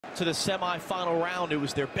to the semi-final round. It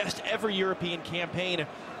was their best ever European campaign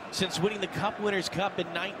since winning the Cup Winners' Cup in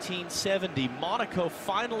 1970. Monaco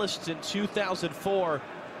finalists in 2004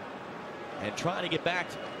 and trying to get back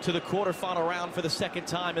to the quarterfinal round for the second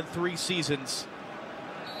time in 3 seasons.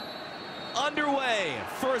 Underway,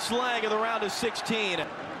 first leg of the round of 16.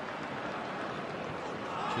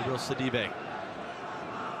 Jubil Sidibe.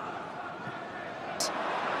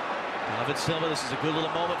 David Silva, this is a good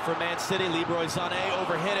little moment for Man City. Leroy Sané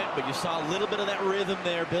overhit it, but you saw a little bit of that rhythm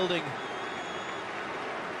there building.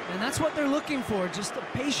 And that's what they're looking for, just a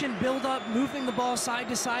patient build-up, moving the ball side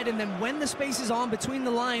to side, and then when the space is on between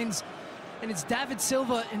the lines, and it's David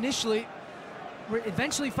Silva initially,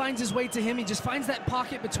 eventually finds his way to him. He just finds that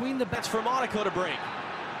pocket between the backs. For Monaco to break.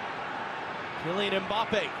 Kylian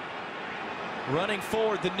Mbappé running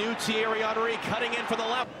forward, the new Thierry Henry cutting in for the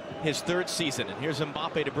left. His 3rd season, and here's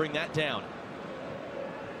Mbappé to bring that down.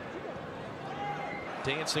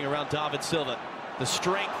 Dancing around David Silva. The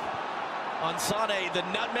strength on Sané, the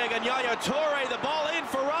nutmeg on Yaya Touré, the ball in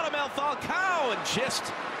for Radamel Falcao, and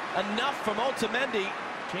just enough from Otamendi.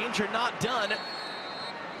 Danger not done.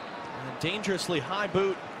 And dangerously high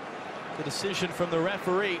boot. The decision from the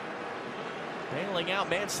referee. Bailing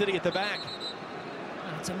out Man City at the back.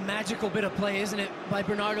 It's a magical bit of play, isn't it, by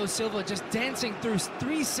Bernardo Silva, just dancing through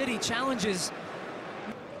 3 City challenges.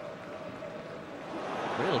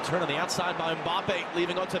 Real turn on the outside by Mbappé,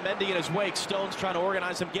 leaving Otamendi in his wake. Stones trying to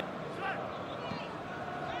organize him.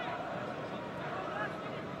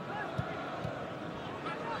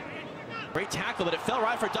 Great tackle, but it fell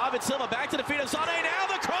right for David Silva. Back to the feet of Sané. Now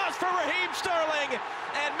the cross for Raheem Sterling.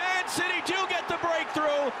 And Man City do get the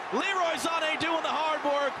breakthrough. Leroy Sané doing the hard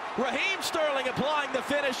work. Raheem Sterling applying the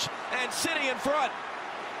finish. And City in front.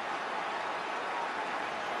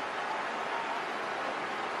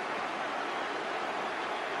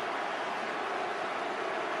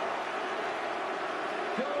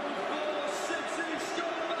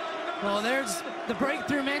 Well, there's the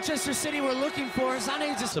breakthrough Manchester City were looking for.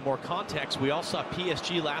 Sané just... Some more context. We all saw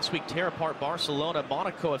PSG last week tear apart Barcelona.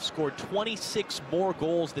 Monaco have scored 26 more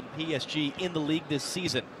goals than PSG in the league this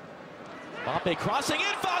season. Mbappé crossing in.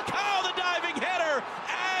 Falcao, the diving header,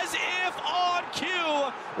 as if on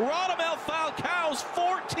cue. Radamel Falcao's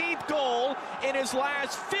 14th goal in his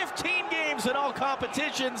last 15 games in all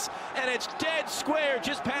competitions, and it's dead square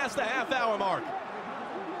just past the half-hour mark.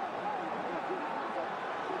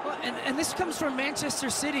 And this comes from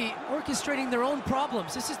Manchester City orchestrating their own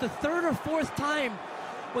problems. This is the 3rd or 4th time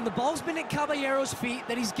when the ball's been at Caballero's feet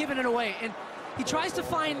that he's given it away. And he tries to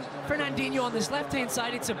find Fernandinho on this left-hand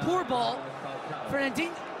side. It's a poor ball.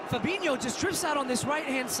 Fabinho just drifts out on this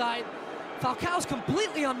right-hand side. Falcao's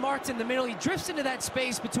completely unmarked in the middle. He drifts into that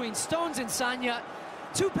space between Stones and Sagna.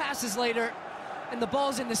 2 passes later, and the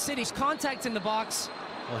ball's in the City's contact in the box.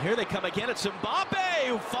 Well, here they come again. It's Mbappé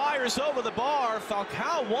who fires over the bar.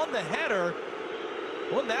 Falcao won the header.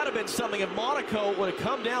 Wouldn't that have been something if Monaco would have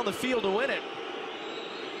come down the field to win it?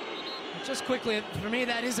 Just quickly, for me,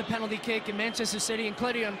 that is a penalty kick in Manchester City, and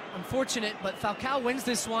clearly unfortunate, but Falcao wins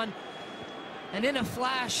this one. And in a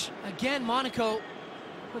flash, again, Monaco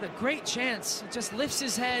with a great chance. He just lifts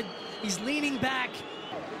his head. He's leaning back.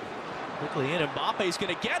 Quickly in, Mbappe's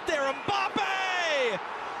going to get there. Mbappé!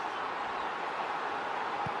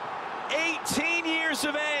 18 years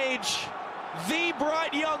of age, the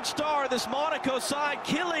bright young star of this Monaco side,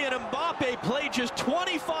 Kylian Mbappé, played just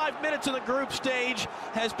 25 minutes in the group stage,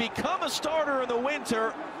 has become a starter in the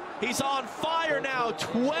winter. He's on fire now,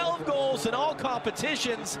 12 goals in all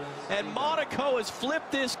competitions, and Monaco has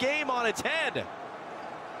flipped this game on its head.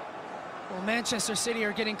 Well, Manchester City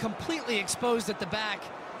are getting completely exposed at the back.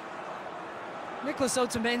 Nicolas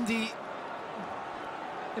Otamendi.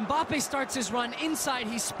 Mbappé starts his run inside.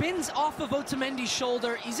 He spins off of Otamendi's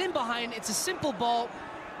shoulder. He's in behind. It's a simple ball.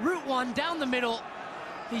 Route 1 down the middle.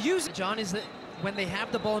 He uses John is that when they have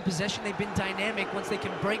the ball in possession, they've been dynamic once they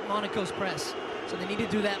can break Monaco's press. So they need to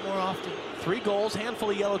do that more often. 3 goals,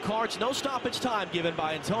 handful of yellow cards, no stoppage time given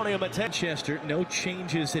by Antonio Manchester. No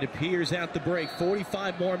changes, it appears, at the break.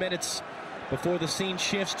 45 more minutes before the scene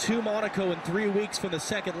shifts to Monaco in 3 weeks from the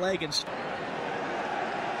second leg. And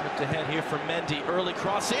looked ahead here for Mendy. Early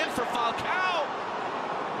cross in for Falcao.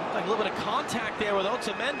 Looked like a little bit of contact there with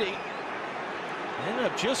Otamendi. Ended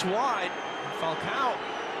up just wide. Falcao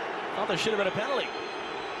thought there should have been a penalty.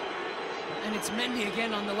 And it's Mendy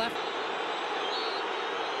again on the left.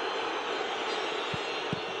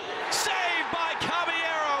 Saved by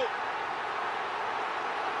Caballero.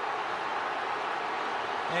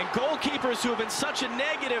 And goalkeepers who have been such a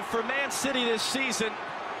negative for Man City this season.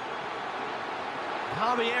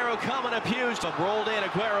 Caballero coming up huge. Rolled in,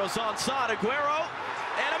 Aguero's onside. Aguero,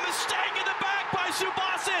 and a mistake.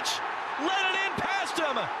 Subasic. Let it in past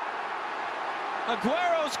him.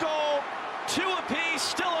 Aguero's goal, 2 apiece,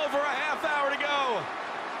 still over a half hour to go.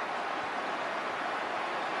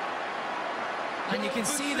 And you can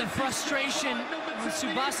see the frustration on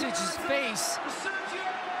Subasic's face.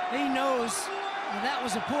 He knows that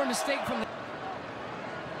was a poor mistake from the...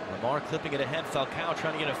 Lamar clipping it ahead. Falcao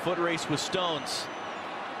trying to get a foot race with Stones.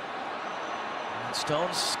 And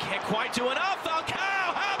Stones can't quite do enough.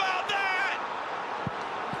 Falcao, how about that?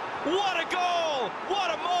 What a goal!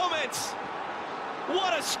 What a moment!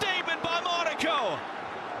 What a statement by Monaco!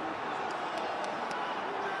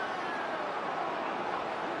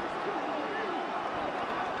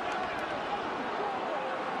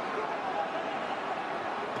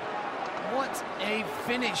 What a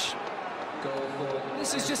finish.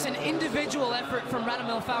 This is just an individual effort from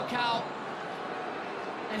Radamel Falcao.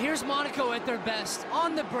 And here's Monaco at their best.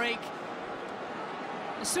 On the break,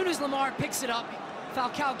 as soon as Lamar picks it up,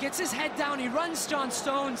 Falcao gets his head down, he runs John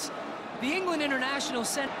Stones, the England international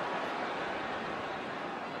center.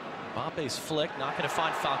 Mbappé's flick, not going to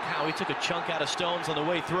find Falcao. He took a chunk out of Stones on the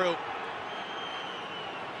way through.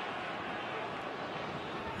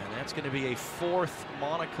 And that's going to be a 4th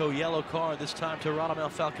Monaco yellow card, this time to Radamel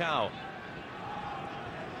Falcao.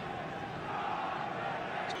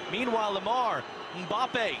 Meanwhile, Lamar,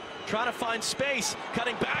 Mbappé trying to find space,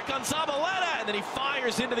 cutting back on Zabaleta, and then he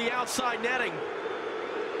fires into the outside netting.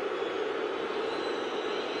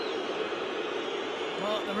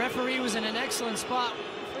 Well, the referee was in an excellent spot.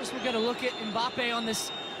 First, we're going to look at Mbappé on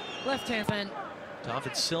this left-hand fan.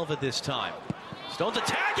 David Silva this time. Stones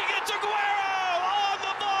attacking, it's Aguero on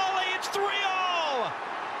the volley, it's 3-all.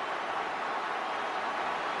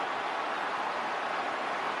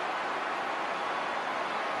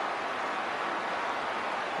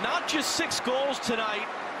 Not just 6 goals tonight,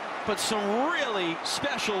 but some really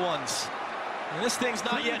special ones. And this thing's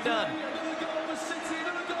not yet done.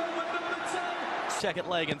 Second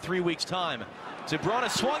leg in 3 weeks' time. De Bruyne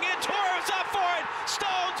swung in, Torres up for it,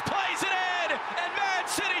 Stones plays it in, and Man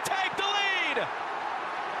City take the lead.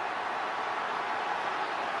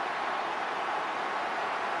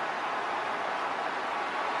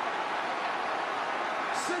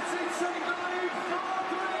 City take the lead 4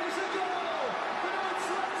 minutes ago.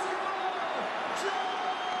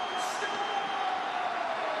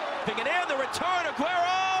 Picking in the return,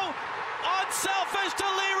 Aguero, unselfish to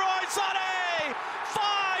Leroy Sané.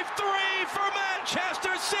 5-3 for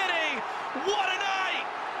Manchester City. What a night!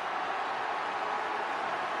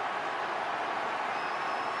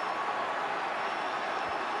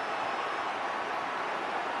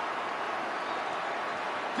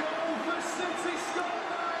 Goal for City, scored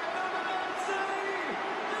by number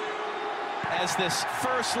 19. As this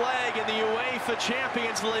first leg in the UEFA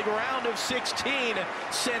Champions League round of 16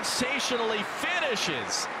 sensationally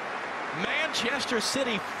finishes. Manchester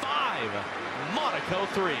City 5, Monaco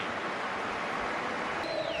 3.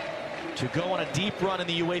 To go on a deep run in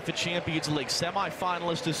the UEFA Champions League,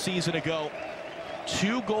 semi-finalist a season ago,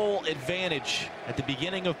 2-goal advantage at the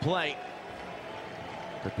beginning of play.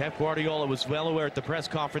 But Pep Guardiola was well aware at the press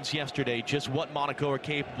conference yesterday just what Monaco are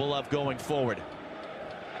capable of going forward.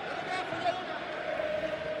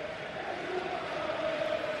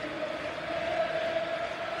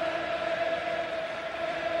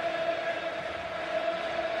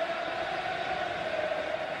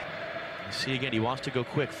 See again, he wants to go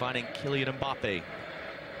quick, finding Kylian Mbappé.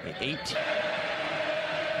 18.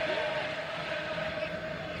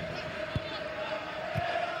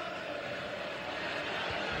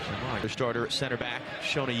 The starter at center back,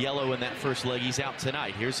 shown a yellow in that first leg. He's out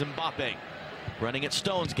tonight. Here's Mbappé running at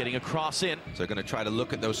Stones, getting a cross in. So they're going to try to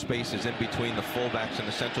look at those spaces in between the fullbacks and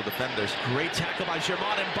the central defenders. Great tackle by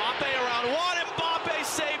Germain. Mbappé around one. Mbappé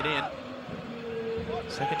saved it in.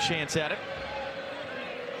 Second chance at it.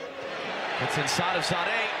 It's inside of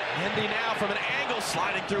Sané. Mendy now from an angle,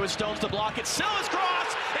 sliding through his Stones to block it. Silva's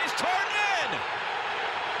cross is turned in.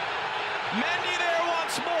 Mendy there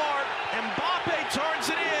once more. Mbappé turns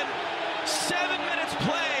it in. 7 minutes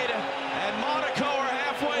played, and Monaco are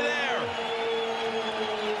halfway there.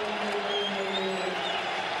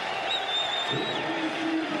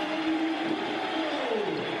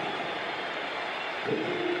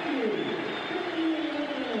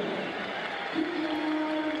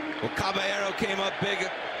 Well, Caballero came up big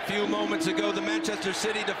a few moments ago. The Manchester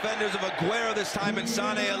City defenders of Aguero this time, and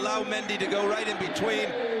Sané allow Mendy to go right in between.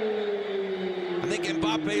 I think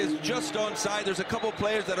Mbappé is just onside. There's a couple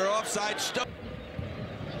players that are offside.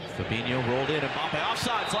 Fabinho rolled in. Mbappé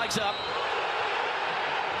offside, flags up.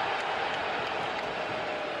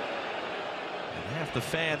 And half the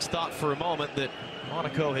fans thought for a moment that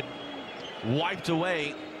Monaco had wiped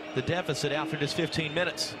away the deficit after just 15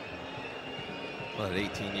 minutes. Well, at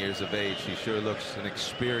 18 years of age, he sure looks an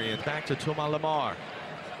experienced. Back to Thomas Lemar.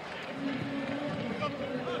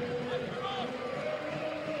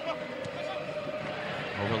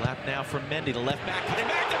 Overlap now from Mendy, the left back, cutting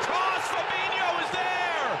back the cross. Fabinho is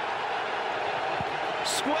there.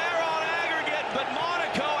 Square on aggregate, but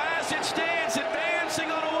Monaco, as it stands,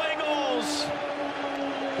 advancing on away goals.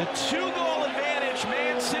 The 2-goal advantage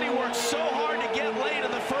Man City worked so hard to get late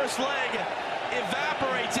in the first leg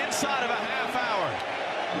evaporates inside of a half hour.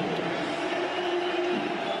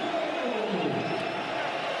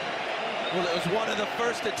 Well, it was one of the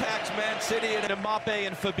first attacks Man City and Mbappé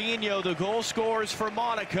and Fabinho, the goal scorers for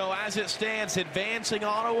Monaco, as it stands, advancing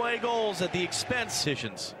on away goals at the expense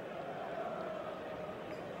decisions.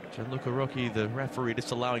 Gianluca Rocchi, the referee,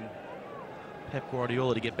 just allowing Pep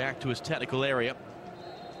Guardiola to get back to his technical area.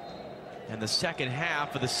 And the second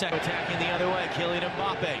half of the second attacking the other way. Kylian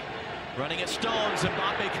Mbappé running at Stones.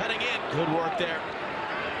 Mbappé cutting in. Good work there.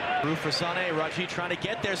 Through for Sané. Raji trying to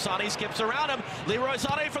get there. Sané skips around him. Leroy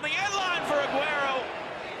Sané from the end line for Aguero.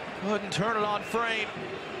 Couldn't turn it on frame.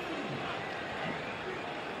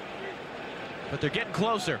 But they're getting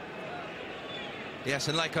closer. yes,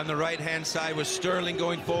 and like on the right-hand side with Sterling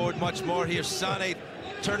going forward much more. Here, Sané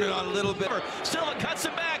turned it on a little bit. Silva cuts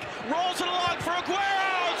him back. Rolls it along for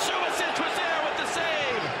Aguero. Subasic was there with the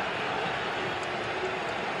save.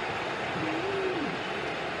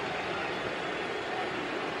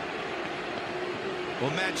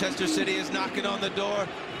 Well, Manchester City is knocking on the door.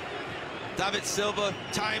 David Silva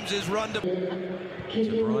times his run to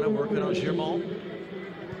Bruyne working on Girmont.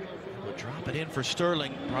 Will drop it in for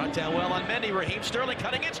Sterling. Brought down well on Mendy. Raheem Sterling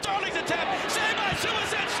cutting in. Sterling's attempt. Saved by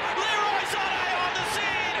Subasic. Leroy Sané on the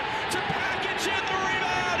scene to package in the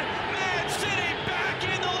rebound. Man City back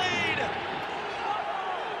in the lead.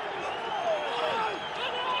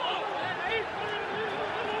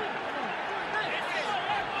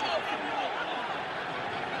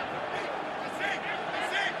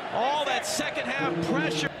 All that second half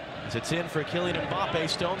pressure. As it's in for Kylian Mbappé,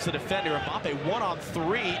 Stones the defender. Mbappé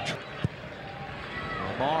 1-on-3.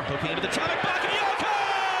 Lemar hooking into the top. Bakayoko!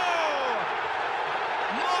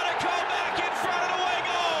 Monaco back in front of the away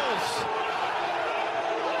goals.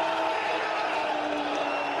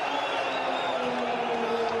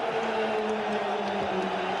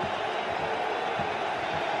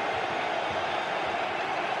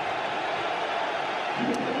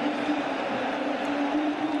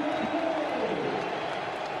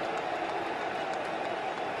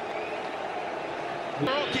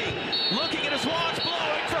 Rookie looking at his watch.